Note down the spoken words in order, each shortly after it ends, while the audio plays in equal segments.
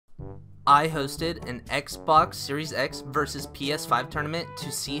I hosted an Xbox Series X versus PS5 tournament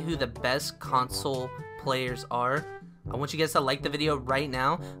to see who the best console players are. I want you guys to like the video right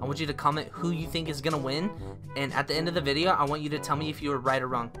now. I want you to comment who you think is gonna win, and at the end of the video I want you to tell me if you were right or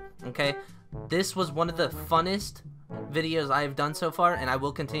wrong. Okay, this was one of the funnest videos I've done so far, and I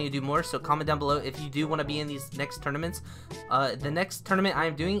will continue to do more, so comment down below if you do want to be in these next tournaments. The next tournament I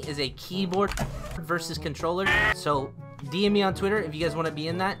am doing is a keyboard versus controller, so DM me on Twitter if you guys want to be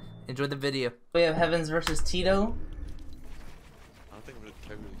in that. Enjoy the video. We have Heavens versus Tito. I don't think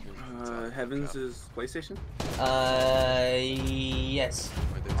we're Heavens is PlayStation? Yes.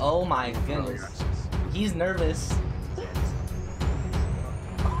 Oh my goodness. He's nervous. Bro,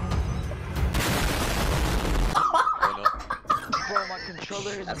 my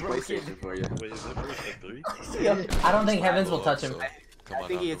controller is broken. PlayStation for you. Wait, is it for 3? Yep. I don't think Heavens will touch him. I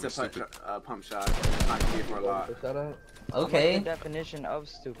think he hits a pump shot. Not good for a lot. Okay. What's the definition of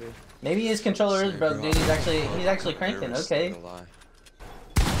stupid? Maybe his controller is broke, dude. He's actually cranking. Okay.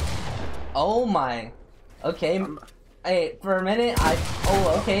 Oh my. Okay. Hey, for a minute,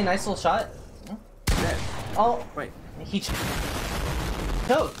 oh, okay, nice little shot. Oh, wait. He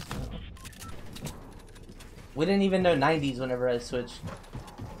choked. We didn't even know 90s whenever I switched.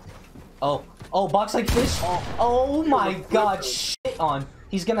 Oh, box like fish. Oh my God, shit on.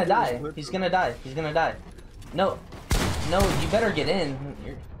 He's gonna die. He's gonna die. He's gonna die. No, you better get in.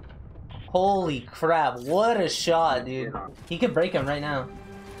 Holy crap! What a shot, dude. He could break him right now.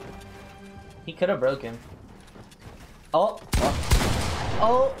 He could have broken. Oh.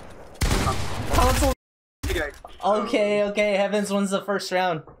 Console. Okay. Heavens wins the first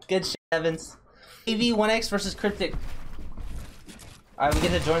round. Good shit, Heavens. AV1X versus Cryptic. Alright, we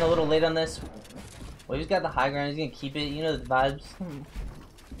get to join a little late on this. Well, he's got the high ground. He's gonna keep it. You know the vibes.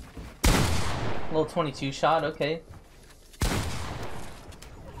 Little 22 shot. Okay.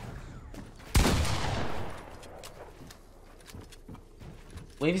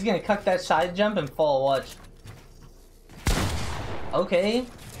 Wavy's gonna cut that side jump and fall. Watch. Okay.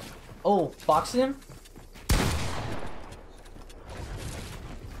 Oh, boxing him.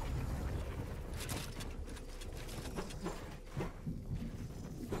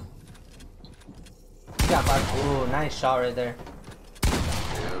 Got boxed. Ooh, nice shot right there.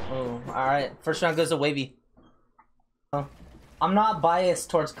 Oh, all right. First round goes to Wavy. I'm not biased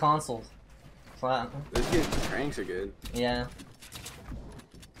towards consoles. Those kids' cranks are good. Yeah.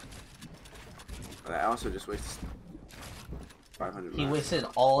 But I also just wasted 500. He wasted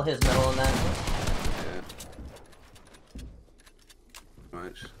all his metal in that. Yeah.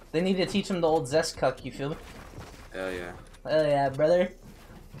 Much. They need to teach him the old zest cuck. You feel me? Hell yeah. Hell yeah, brother.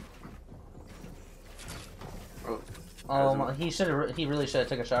 Oh, he really should have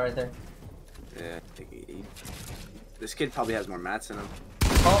took a shot right there. Yeah, this kid probably has more mats in him.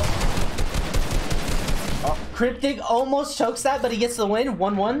 Oh, Cryptic almost chokes that, but he gets the win.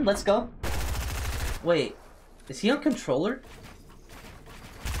 1-1. Let's go. Wait, is he on controller?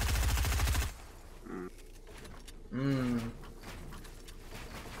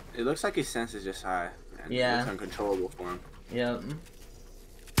 It looks like his sense is just high. And yeah. It's uncontrollable for him. Yep.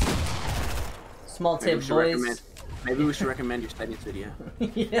 Small tip, boys. Maybe we should recommend your settings video.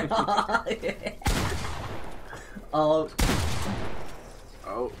 Yeah. Oh,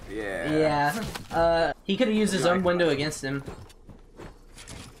 yeah. Yeah. He could have used his own window against him.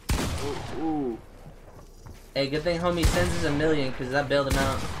 Ooh. Hey, good thing homie sends us 1,000,000 because that bailed him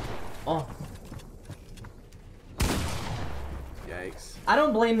out. Oh. Yikes. I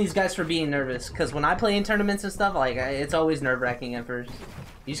don't blame these guys for being nervous because when I play in tournaments and stuff, like it's always nerve-wracking at first.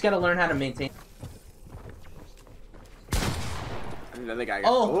 You just gotta learn how to maintain. Another guy.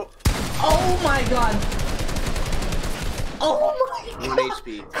 Oh my God. Oh my God. 1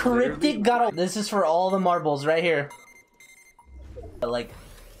 HP. Cryptic got. This is for all the marbles right here. Like,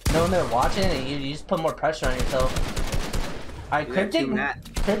 knowing they're watching, and you just put more pressure on yourself. All right,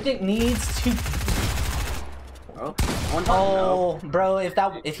 Cryptic needs to. Oh, bro!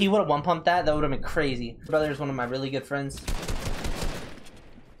 If he would have one pumped that would have been crazy. Brother is one of my really good friends.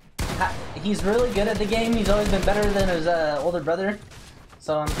 He's really good at the game. He's always been better than his older brother,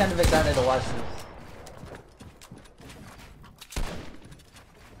 so I'm kind of excited to watch this.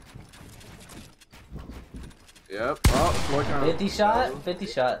 Yep. 50 shot. 50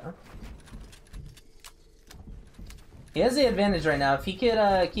 shot. He has the advantage right now. If he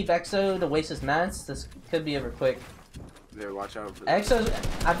could keep EXO to waste his mats, this could be over quick. There, watch out for EXO.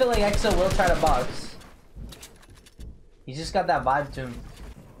 I feel like EXO will try to box. He's just got that vibe to him.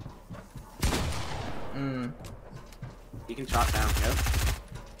 He can chop down. Yep.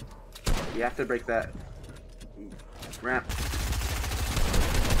 You have to break that ramp.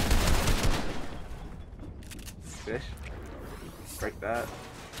 fish. Break that.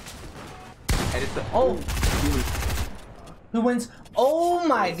 Edit the. Oh! Who wins? Oh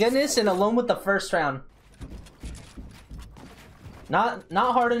my goodness! And alone with the first round. Not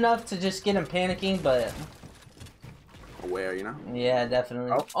hard enough to just get him panicking, but Aware, you know? yeah,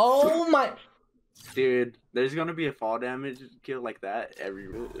 definitely. Oh. Oh my! Dude, there's gonna be a fall damage kill like that every.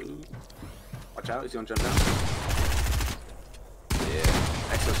 Watch out, he's gonna jump down.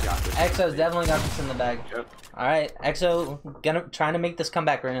 Yeah, Exo's got this. Exo's definitely got this in the bag. Yep. All right, Exo, trying to make this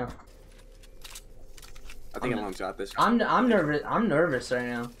comeback right now. I think Alone's got this. I'm nervous. I'm nervous right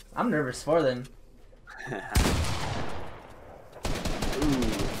now. I'm nervous for them. Ooh.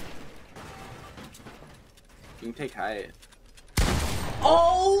 You can take height.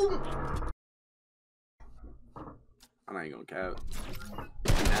 Oh! I'm not even gonna cap.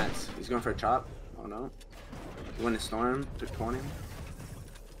 Nats. He's going for a chop. Oh no. He went to storm. Took 20.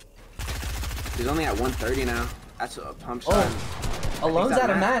 He's only at 130 now. That's a pump shot. Oh. Alone's out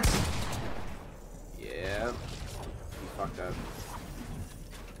of mats. Yeah. He fucked up.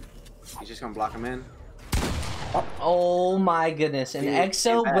 He's just gonna block him in. Oh my goodness. And Dude,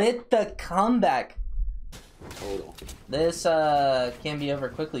 Exo with the comeback. Total. This can be over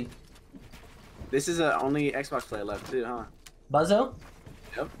quickly. This is the only Xbox player left too, huh? Buzzo?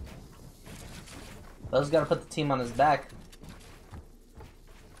 Yep. Buzzo's gotta put the team on his back.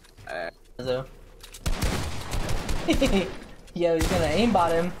 Buzzo. Yo, he's gonna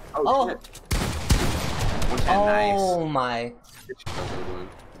aimbot him. Oh, shit. 110, Oh nice. my.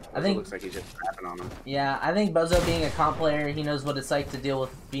 I think looks like he's just crapping on him. Yeah, I think Buzzo being a comp player, he knows what it's like to deal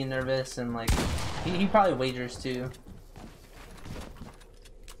with being nervous and like he probably wagers too.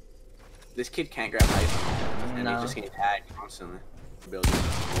 This kid can't grab height on him, and No. he's just getting tagged constantly.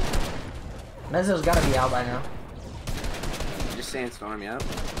 Mezzo's gotta be out by now. Just saying storm, yep.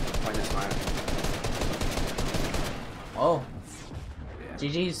 Playing this smart. Oh. Yeah.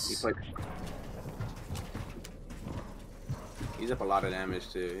 GG's. He's up a lot of damage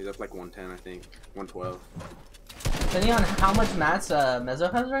too. He's up like 110, I think. 112. Depending on how much mats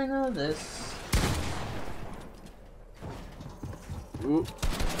Mezzo has right now, this. Ooh.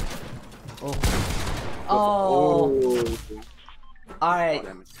 Oh. Oh. Alright.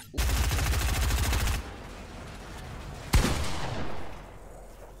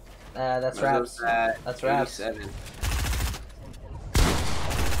 That's wraps. That's wraps. 87.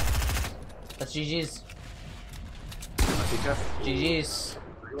 That's GG's. GG's. GG's.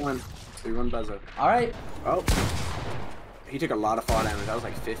 3-1 Buzzo. Alright. Oh. He took a lot of fall damage. That was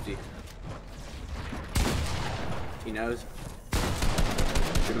like 50. He knows.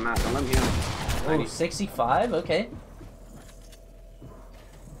 Get him out. Don't let him get him. Oh, 65? Okay.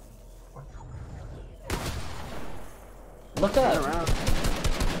 Look up.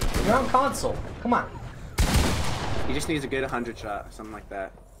 You're on console. Come on. He just needs a good 100 shot, something like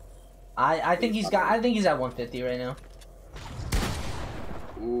that. I think he's got. I think he's at 150 right now.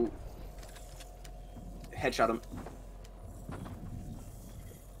 Ooh. Headshot him.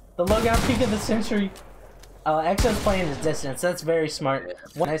 The logout peak of the century. Exo's playing his distance. That's very smart.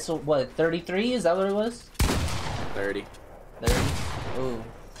 Yeah. Nice. What? 33? Is that what it was? 30. 30. Ooh.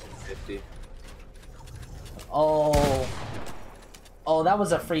 50. Oh. Oh, that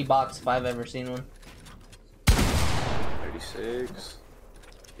was a free box if I've ever seen one. 36.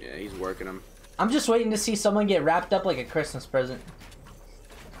 Yeah, he's working him. I'm just waiting to see someone get wrapped up like a Christmas present.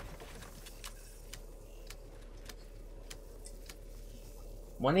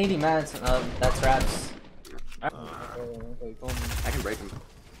 $180 mats. That's wraps. I can break him.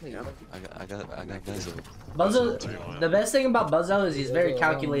 Yep. I got Buzzo. Buzzo. The best thing about Buzzo is he's very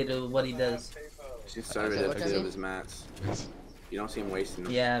calculated with what he does. He's conservative with his mats. You don't see him wasting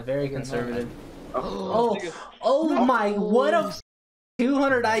them. Yeah, very conservative. Oh, Oh my! What a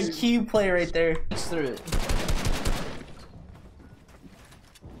 200 IQ play right there. He's through it.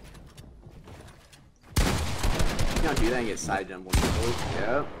 you don't do that and get side jump when you go.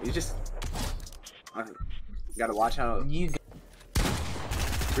 Yep. You just gotta watch how. You.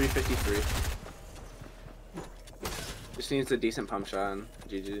 353. Just needs a decent pump shot and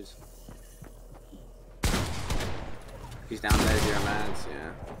GG's. He's down there, 0 mats,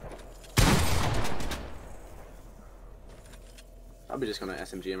 yeah. Probably just gonna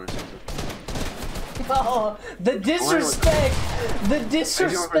SMG him or something. Oh, the disrespect! The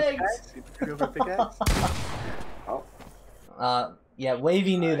disrespect! Oh. Yeah,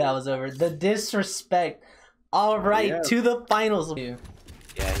 Wavy knew that was over. The disrespect. All right, Yeah. to the finals. Yeah,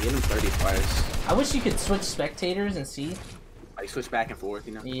 he hit him 30 twice. I wish you could switch spectators and see. Like switch back and forth,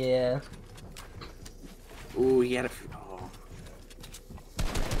 you know? Yeah. Ooh, he had a. Oh.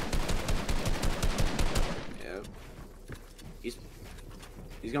 Yep.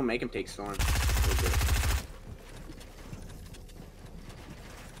 He's gonna make him take storm.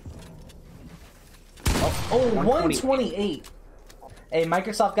 Oh, 128. Hey,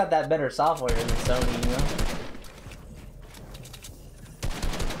 Microsoft got that better software than Sony, you know?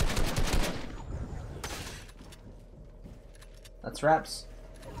 That's wraps.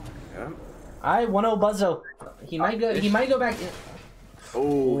 Yeah. Alright, 1-0 Buzzo. He might go back in.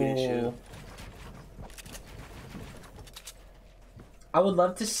 Oh, good shit. I would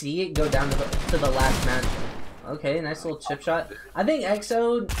love to see it go down to the last match. Okay, nice little chip shot. I think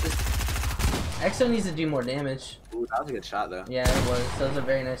EXO needs to do more damage. Ooh, that was a good shot though. Yeah, it was. That was a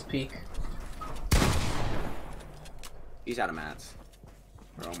very nice peek. He's out of mats.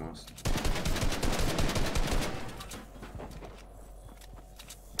 Or almost.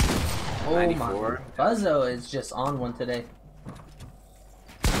 Oh 94. my, Buzzo is just on one today.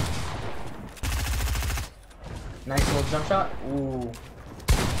 Nice little jump shot. Ooh.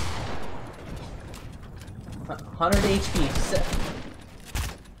 100 HP.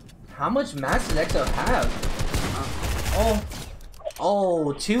 How much mass does EXO have?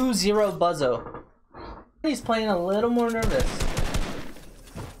 Oh, 2-0 Buzzo. He's playing a little more nervous.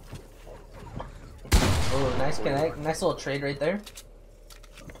 Oh, nice connect. Nice little trade right there.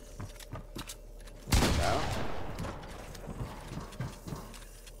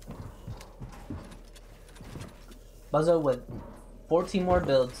 Buzzo with 14 more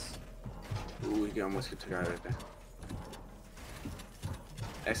builds. Ooh, he almost get to guy right there.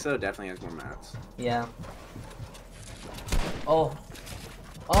 EXO definitely has more mats. Yeah. Oh.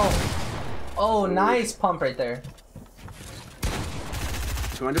 Oh, nice pump right there.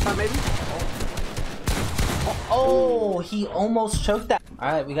 200 pump maybe? Oh, he almost choked that.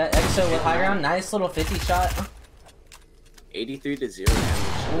 Alright, we got EXO with high ground. Nice little 50 shot. 83 to 0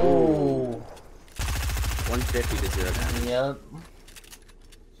 damage. Ooh. 150 to 0 damage. Yep.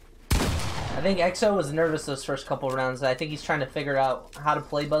 I think EXO was nervous those first couple rounds. I think he's trying to figure out how to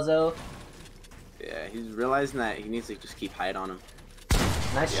play Buzzo. Yeah, he's realizing that he needs to just keep height on him.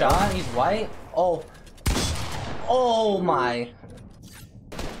 Nice shot. He's white. Oh. Oh my.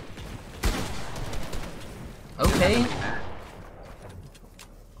 Okay.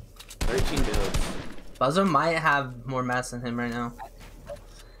 13 builds. Buzzo might have more mass than him right now.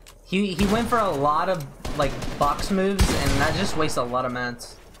 He went for a lot of like box moves, and that just wastes a lot of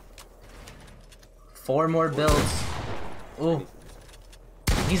mats. 4 more builds. Ooh.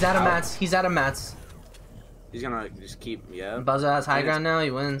 He's out of mats. He's out of mats. He's gonna just keep, yeah. Buzzo has high ground now. He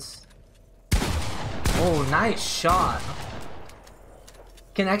wins. Oh, nice shot.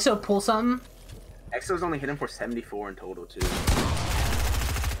 Can EXO pull something? EXO's only hit him for 74 in total, too.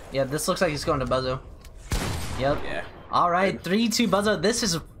 Yeah, this looks like he's going to Buzzo. Yep. Yeah. Alright, 3-2 Buzzo. This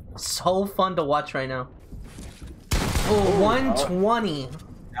is so fun to watch right now. Oh, 120.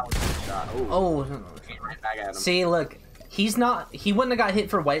 That was a good shot. Oh. Came right back at him. See, look. He wouldn't have got hit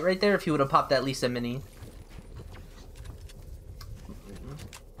for white right there if he would have popped at least a mini.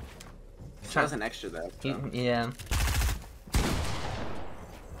 That was an extra though. So. Yeah.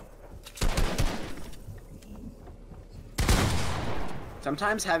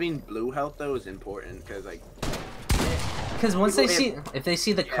 Sometimes having blue health though is important because like. Because once if they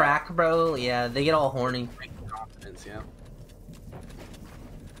see the crack, bro, yeah, they get all horny. Confidence, yeah.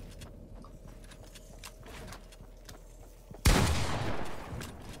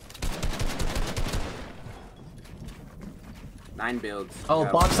 Nine builds. Oh,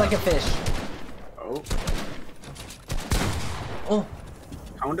 box like a fish. Oh. Oh.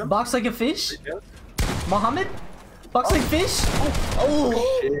 Found him? Box like a fish? Mohammed? Box like fish? Oh.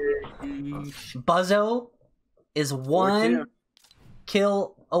 Buzzo is 1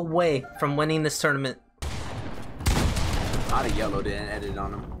 kill away from winning this tournament. A lot of yellow didn't edit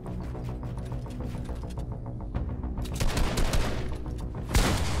on him.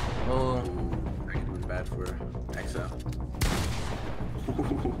 Oh. Doing bad for EXO.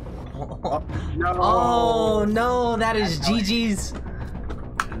 Oh, no. Oh no, that is GG's.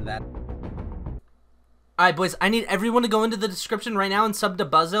 And that. Alright boys, I need everyone to go into the description right now and sub to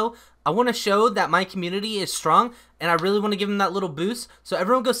Buzzo. I want to show that my community is strong, and I really want to give him that little boost. So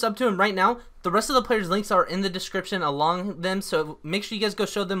everyone go sub to him right now. The rest of the players' links are in the description along them, so make sure you guys go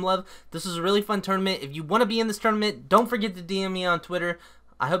show them love. This was a really fun tournament. If you want to be in this tournament, don't forget to DM me on Twitter.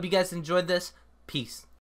 I hope you guys enjoyed this. Peace.